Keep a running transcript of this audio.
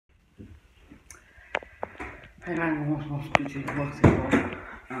Hey man, what's good to what's it for?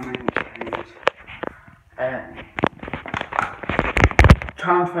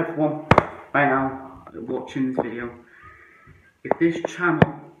 Challenge 51 right now, watching this video. If this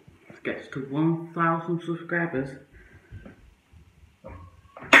channel gets to 1,000 subscribers,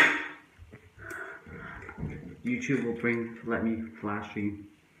 YouTube will let me live stream.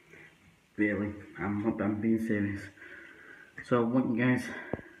 Really, I'm being serious. So I want you guys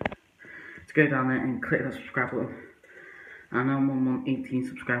to go down there and click that subscribe button. I know I'm on 18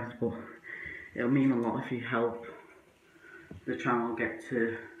 subscribers, but it'll mean a lot if you help the channel get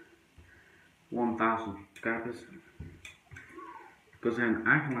to 1,000 subscribers, because then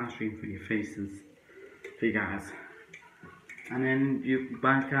I can live stream for your faces, for you guys, and then you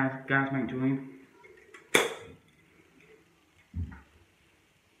guys might join.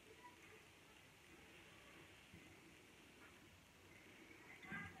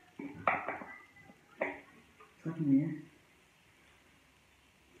 What's happening here?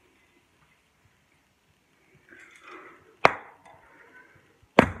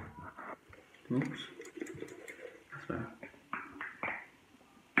 Oops, that's better.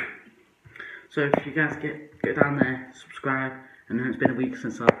 So if you guys get down there, subscribe. I know it's been a week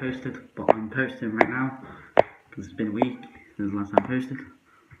since I posted, but I'm posting right now because it's been a week since the last time I posted.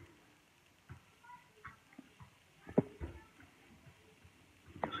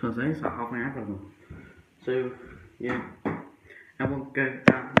 So it's like half an hour ago. So yeah, I will go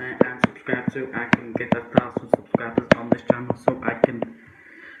down there and subscribe so I can get 1,000 subscribers on this channel, so I can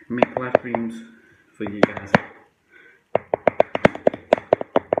make live streams for you guys.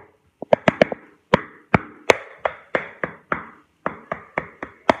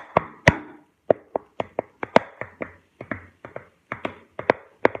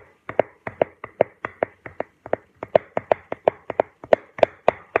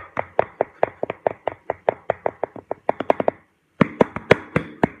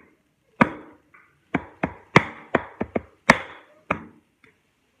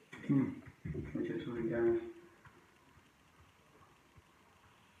 Which is something, guys.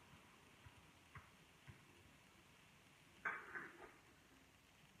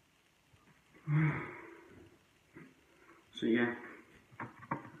 So yeah,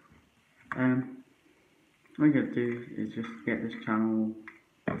 what I'm gonna do is just get this channel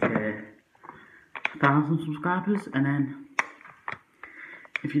to 1,000 subscribers, and then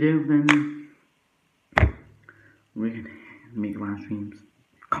if you do, then we can make live streams,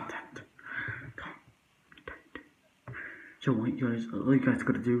 content. So what all you guys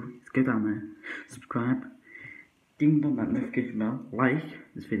gotta do is go down there, subscribe, ding on that notification bell, like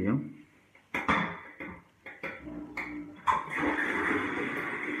this video.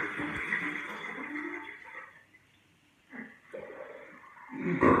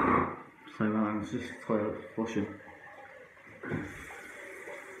 So I was just toilet flushing.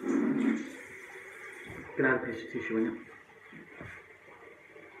 Get out a piece of tissue in it.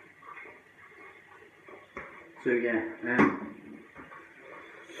 So yeah,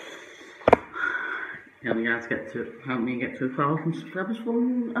 you guys help me get to 1,000 subscribers for a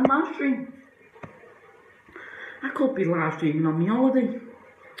live stream. I could be live streaming on my holiday.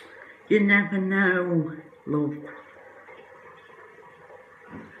 You never know, love.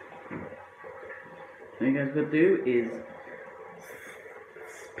 What you guys gotta do is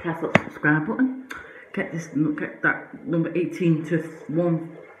press that subscribe button. Get that number 18 to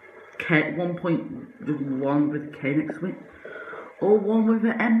 1.1 with a K next to it, or 1 with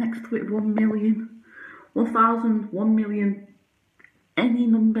an M next to it. 1 million, 1,000, 1 million, any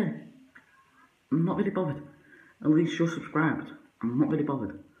number. I'm not really bothered. At least you're subscribed. I'm not really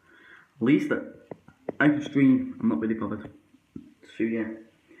bothered. At least that I can stream. I'm not really bothered. So yeah.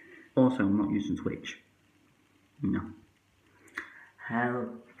 Also, I'm not using Twitch. No.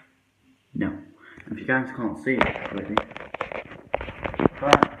 Hell no. And if you guys can't see it already,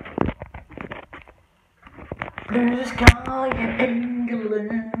 blue sky in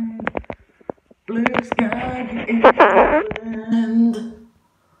England, blue sky in England,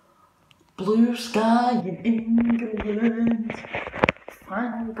 blue sky in England,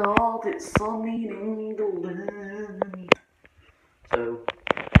 thank God it's sunny in England. So,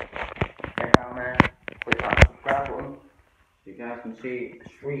 get down there, click that subscribe button, so you guys can see a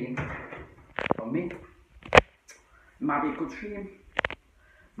stream from me. It might be a good stream,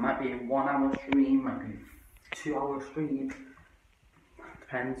 might be a 1 hour stream, might be 2 hour stream,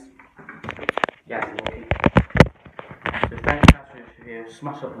 depends. Yeah, lucky. So thank you guys for this video.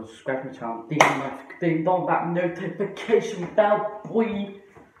 Smash up and subscribe to the channel, ding on that notification bell, boy.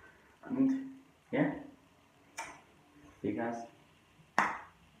 And yeah, see you guys in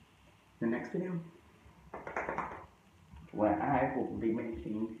the next video. where I will be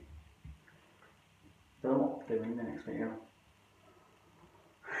making, don't know what I'm doing in the next video.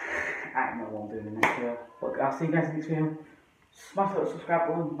 I don't know what I'm doing in the next video, but I'll see you guys in the next video. Smash that subscribe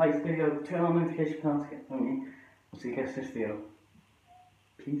button, like this video, turn on notification bells to get from me. I'll see you guys in this video.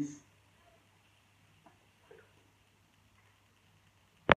 Peace.